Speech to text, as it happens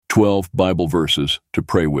12 Bible verses to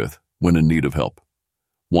pray with when in need of help.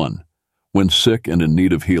 1. When sick and in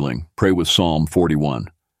need of healing, pray with Psalm 41.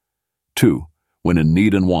 2. When in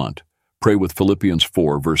need and want, pray with Philippians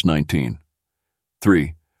 4, verse 19.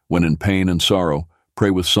 3. When in pain and sorrow, pray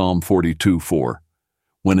with Psalm 42:4.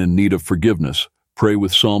 When in need of forgiveness, pray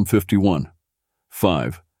with Psalm 51.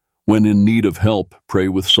 5. When in need of help, pray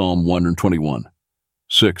with Psalm 121.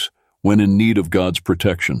 6. When in need of God's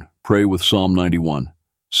protection, pray with Psalm 91.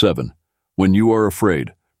 7. When you are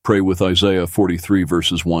afraid, pray with Isaiah 43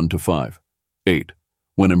 verses 1 to 5. 8.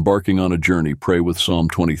 When embarking on a journey, pray with Psalm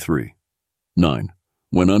 23. 9.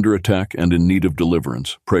 When under attack and in need of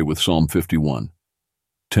deliverance, pray with Psalm 51.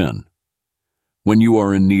 10. When you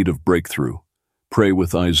are in need of breakthrough, pray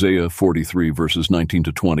with Isaiah 43 verses 19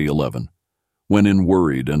 to 20, 11. When in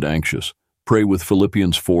worried and anxious, pray with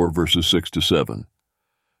Philippians 4 verses 6 to 7.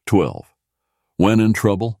 12. When in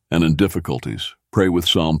trouble and in difficulties, pray with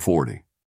Psalm 40.